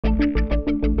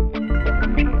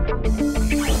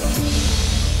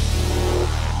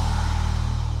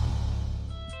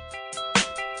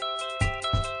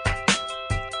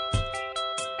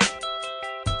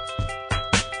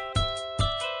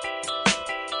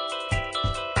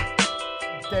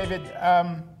David,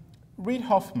 Reid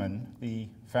Hoffman, the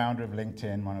founder of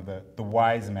LinkedIn, one of the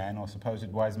wise men, or supposed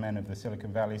wise men of the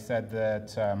Silicon Valley, said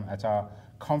that at our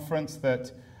conference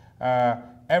that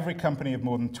every company of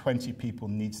more than 20 people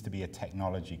needs to be a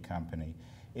technology company.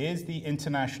 Is the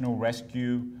International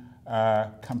Rescue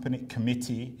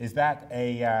Committee, is that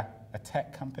a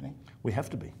tech company? We have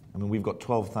to be. I mean, we've got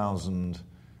 12,000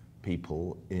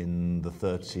 people in the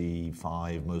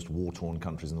 35 most war-torn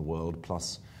countries in the world,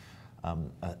 plus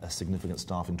a significant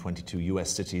staff in 22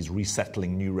 US cities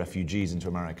resettling new refugees into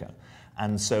America.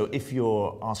 And so if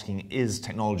you're asking, is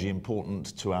technology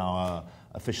important to our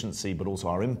efficiency but also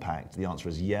our impact, the answer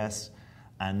is yes.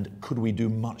 And could we do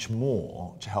much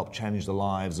more to help change the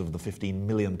lives of the 15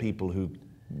 million people who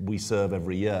we serve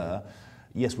every year?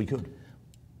 Yes, we could.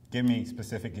 Give me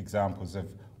specific examples of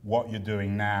what you're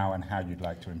doing now and how you'd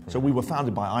like to improve. So we were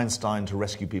founded by Einstein to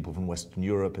rescue people from Western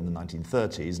Europe in the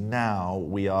 1930s. Now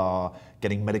we are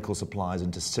getting medical supplies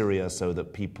into Syria so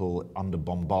that people under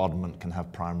bombardment can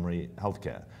have primary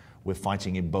healthcare. We're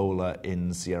fighting Ebola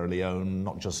in Sierra Leone,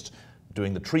 not just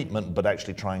doing the treatment, but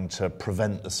actually trying to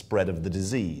prevent the spread of the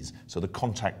disease. So the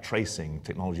contact tracing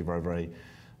technology, very, very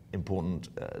important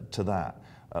to that.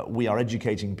 We are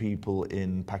educating people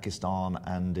in Pakistan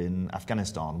and in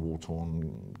Afghanistan,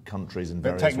 war-torn countries in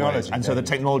various ways. And so the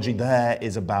technology there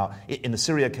is about, in the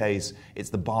Syria case, it's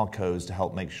the barcodes to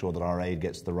help make sure that our aid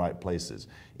gets to the right places.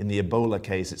 In the Ebola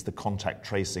case, it's the contact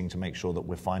tracing to make sure that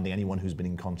we're finding anyone who's been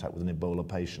in contact with an Ebola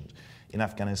patient. In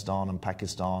Afghanistan and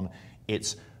Pakistan,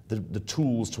 it's the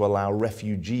tools to allow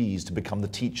refugees to become the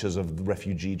teachers of the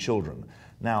refugee children.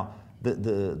 Now,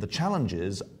 the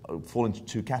challenges fall into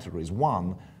two categories.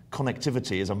 One,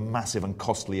 connectivity is a massive and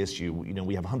costly issue. You know,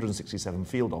 we have 167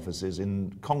 field offices.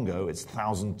 In Congo, it's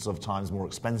thousands of times more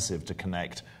expensive to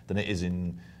connect than it is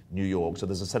in New York. So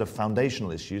there's a set of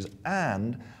foundational issues,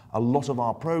 and a lot of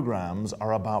our programs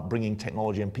are about bringing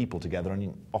technology and people together,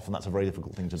 and often that's a very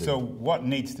difficult thing to do. So what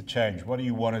needs to change? What do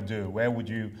you want to do? Where would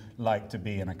you like to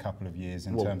be in a couple of years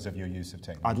in terms of your use of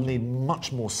technology? I'd need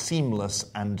much more seamless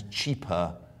and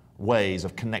cheaper ways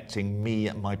of connecting me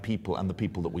and my people and the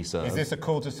people that we serve. Is this a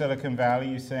call to Silicon Valley?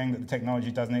 Are you saying that the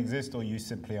technology doesn't exist, or you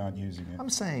simply aren't using it?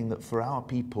 I'm saying that for our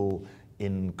people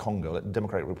in Congo, the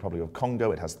Democratic Republic of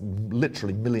Congo, it has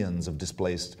literally millions of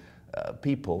displaced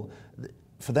people.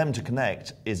 For them to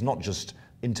connect is not just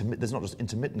there's not just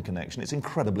intermittent connection, it's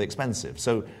incredibly expensive.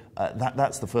 So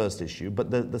that's the first issue. But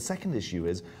the second issue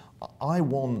is, I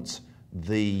want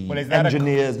the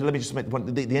engineers, let me just make the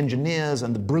point, the engineers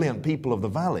and the brilliant people of the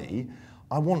Valley,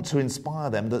 I want to inspire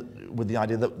them with the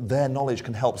idea that their knowledge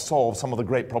can help solve some of the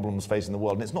great problems facing the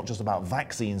world. And it's not just about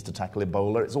vaccines to tackle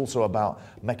Ebola, it's also about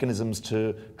mechanisms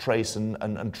to trace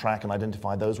and track and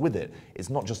identify those with it. It's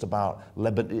not just about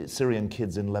Syrian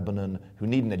kids in Lebanon who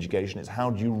need an education, it's how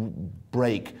do you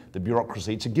break the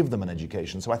bureaucracy to give them an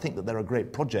education. So I think that there are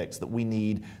great projects that we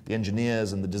need the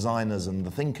engineers and the designers and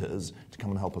the thinkers to come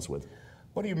and help us with.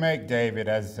 What do you make, David,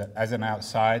 as an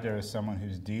outsider, as someone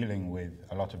who's dealing with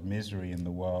a lot of misery in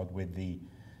the world, with the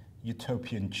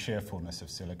utopian cheerfulness of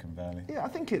Silicon Valley? Yeah, I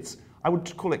think I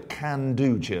would call it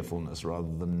can-do cheerfulness rather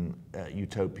than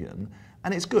utopian.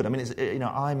 And it's good. I mean,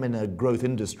 I'm in a growth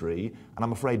industry, and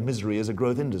I'm afraid misery is a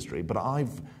growth industry, but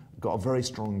I've got a very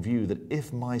strong view that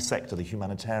if my sector, the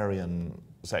humanitarian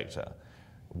sector,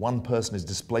 one person is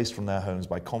displaced from their homes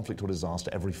by conflict or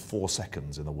disaster every 4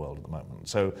 seconds in the world at the moment.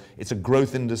 So it's a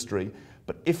growth industry,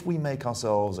 but if we make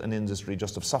ourselves an industry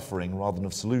just of suffering rather than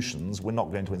of solutions, we're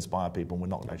not going to inspire people and we're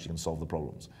not actually going to solve the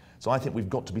problems. So I think we've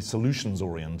got to be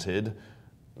solutions-oriented,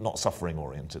 not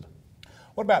suffering-oriented.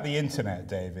 What about the internet,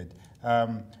 David?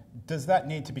 Does that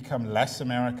need to become less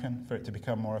American for it to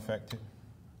become more effective?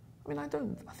 I mean,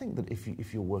 I think that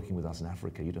if you're working with us in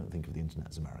Africa, you don't think of the internet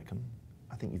as American.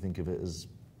 I think you think of it as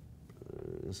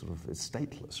it's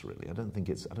stateless, really. I don't think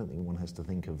one has to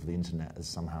think of the internet as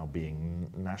somehow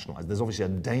being nationalized. There's obviously a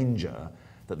danger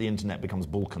that the internet becomes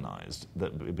balkanized,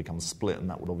 that it becomes split, and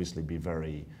that would obviously be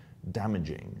very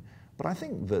damaging. But I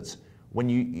think that when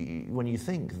you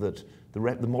think that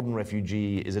the modern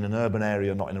refugee is in an urban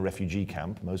area, not in a refugee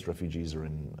camp. Most refugees are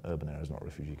in urban areas, not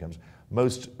refugee camps.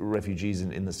 Most refugees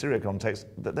in the Syria context,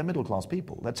 they're middle-class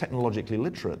people. They're technologically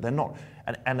literate. They're not,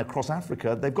 and across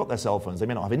Africa, they've got their cell phones. They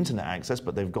may not have internet access,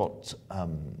 but they've got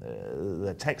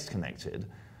their text connected.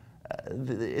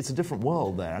 It's a different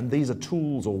world there, and these are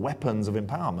tools or weapons of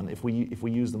empowerment if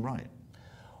we use them right.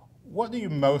 What do you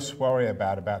most worry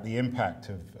about the impact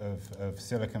of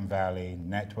Silicon Valley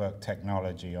network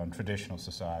technology on traditional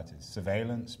societies?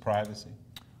 Surveillance, privacy?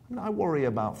 I I worry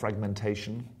about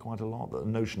fragmentation quite a lot, that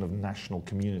the notion of national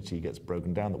community gets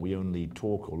broken down, that we only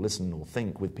talk or listen or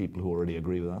think with people who already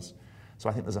agree with us. So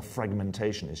I think there's a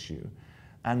fragmentation issue.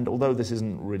 And although this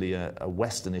isn't really a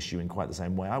Western issue in quite the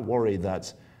same way, I worry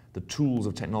that the tools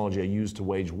of technology are used to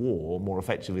wage war more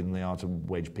effectively than they are to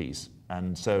wage peace.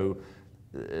 And so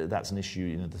that's an issue.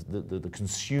 You know, the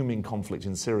consuming conflict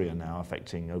in Syria now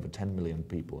affecting over 10 million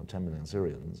people, 10 million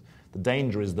Syrians. The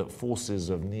danger is that forces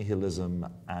of nihilism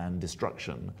and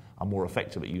destruction are more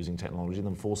effective at using technology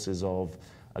than forces of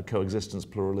coexistence,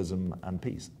 pluralism, and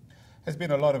peace. There's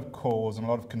been a lot of calls and a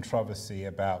lot of controversy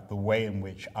about the way in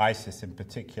which ISIS in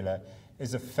particular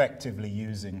is effectively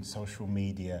using social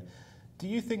media. Do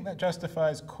you think that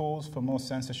justifies calls for more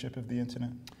censorship of the internet?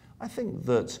 I think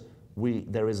that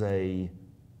there is a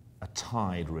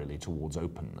tide really towards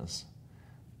openness,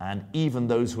 and even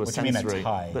those who are censoring. What do you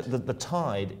mean a tide? The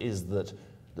tide is that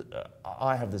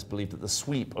I have this belief that the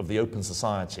sweep of the open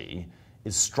society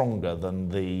is stronger than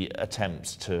the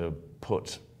attempts to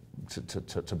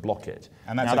block it.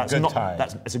 And that's a good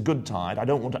tide. It's a good tide. I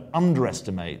don't want to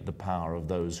underestimate the power of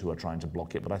those who are trying to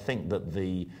block it, but I think that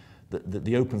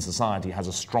the open society has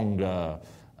a stronger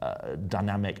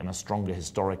dynamic and a stronger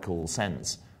historical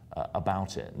sense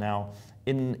about it. Now,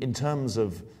 in terms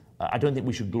of, I don't think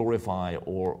we should glorify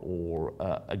or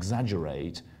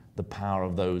exaggerate the power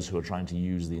of those who are trying to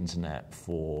use the internet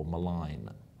for malign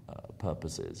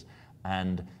purposes.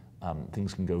 And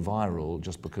things can go viral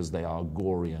just because they are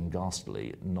gory and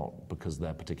ghastly, not because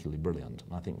they're particularly brilliant.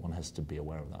 And I think one has to be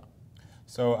aware of that.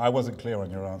 So I wasn't clear on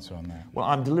your answer on that. Well,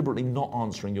 I'm deliberately not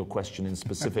answering your question in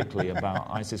specifically about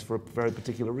ISIS for a very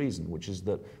particular reason, which is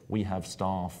that we have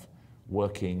staff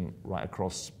working right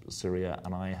across Syria,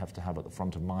 and I have to have at the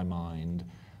front of my mind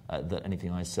that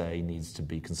anything I say needs to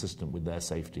be consistent with their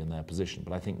safety and their position.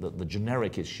 But I think that the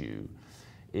generic issue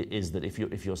is that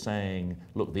if you're saying,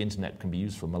 look, the internet can be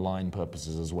used for malign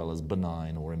purposes as well as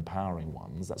benign or empowering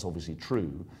ones, that's obviously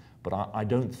true. But I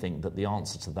don't think that the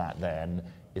answer to that then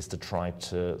is to try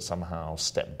to somehow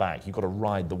step back. You've got to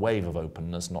ride the wave of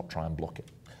openness, not try and block it.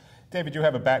 David, you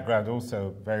have a background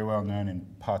also very well known in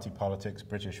party politics,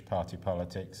 British party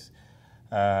politics.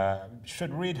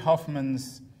 Should Reid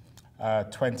Hoffman's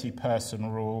 20-person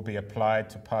rule be applied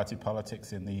to party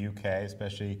politics in the UK,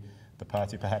 especially the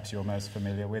party perhaps you're most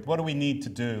familiar with? What do we need to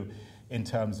do in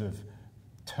terms of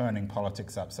turning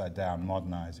politics upside down,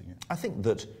 modernising it? I think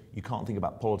that you can't think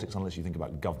about politics unless you think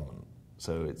about government.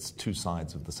 So it's two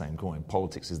sides of the same coin.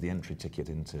 Politics is the entry ticket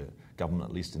into government,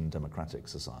 at least in democratic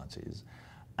societies.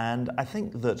 And I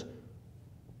think that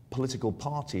political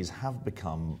parties have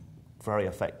become very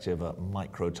effective at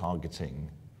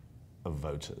micro-targeting of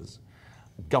voters.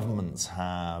 Governments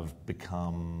have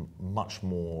become much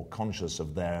more conscious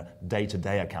of their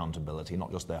day-to-day accountability,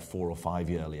 not just their 4 or 5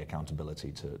 yearly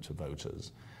accountability to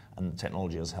voters. And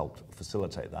technology has helped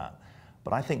facilitate that.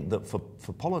 But I think that for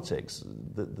politics,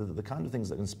 the kind of things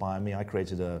that inspire me, I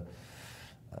created a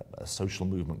social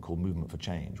movement called Movement for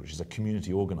Change, which is a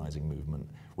community organizing movement,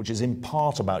 which is in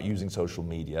part about using social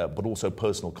media, but also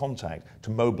personal contact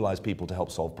to mobilize people to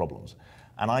help solve problems.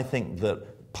 And I think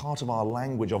that part of our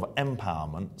language of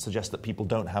empowerment suggests that people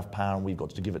don't have power and we've got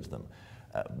to give it to them.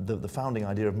 The founding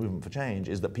idea of Movement for Change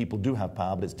is that people do have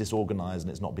power, but it's disorganized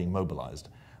and it's not being mobilized.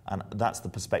 And that's the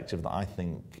perspective that I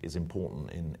think is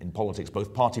important in politics,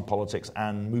 both party politics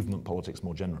and movement politics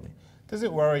more generally. Does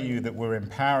it worry you that we're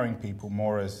empowering people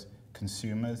more as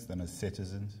consumers than as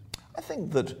citizens? I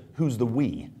think that who's the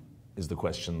we is the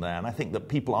question there. And I think that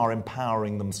people are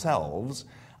empowering themselves,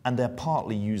 and they're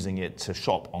partly using it to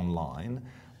shop online,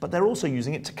 but they're also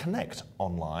using it to connect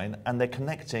online, and they're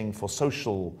connecting for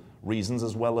social reasons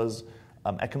as well as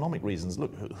economic reasons.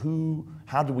 Look,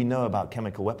 how do we know about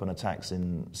chemical weapon attacks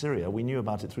in Syria? We knew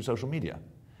about it through social media.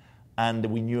 And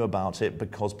we knew about it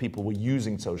because people were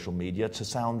using social media to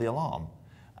sound the alarm.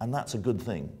 And that's a good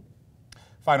thing.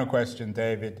 Final question,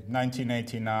 David.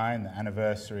 1989, the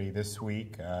anniversary this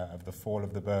week of the fall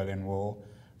of the Berlin Wall.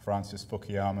 Francis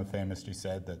Fukuyama famously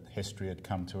said that history had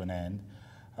come to an end.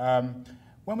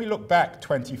 When we look back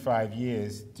 25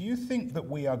 years, do you think that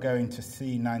we are going to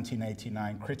see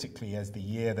 1989 critically as the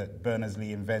year that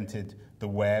Berners-Lee invented the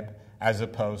web as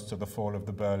opposed to the fall of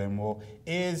the Berlin Wall?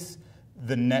 Is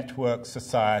the network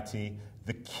society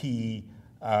the key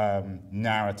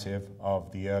narrative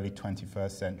of the early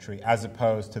 21st century as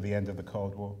opposed to the end of the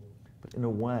Cold War? But in a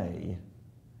way,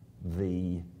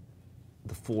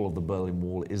 the fall of the Berlin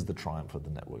Wall is the triumph of the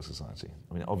network society.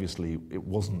 I mean, obviously,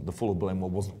 the fall of the Berlin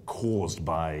Wall wasn't caused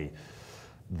by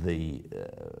the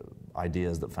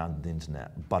ideas that founded the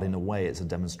internet, but in a way, it's a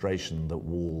demonstration that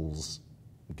walls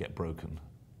get broken.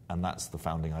 And that's the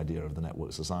founding idea of the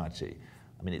network society.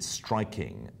 I mean, it's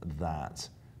striking that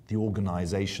the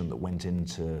organization that went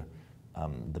into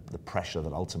the pressure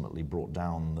that ultimately brought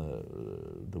down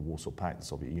the Warsaw Pact, the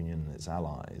Soviet Union and its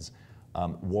allies,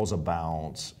 was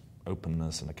about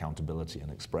openness and accountability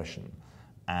and expression.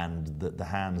 And the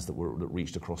hands that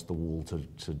reached across the wall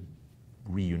to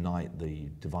reunite the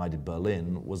divided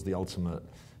Berlin was the ultimate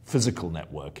physical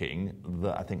networking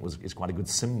that I think is quite a good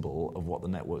symbol of what the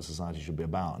network society should be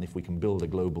about. And if we can build a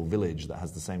global village that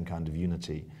has the same kind of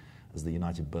unity as the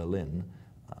united Berlin,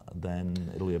 then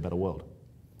it'll be a better world.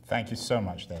 Thank you so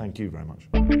much, David. Thank you very much.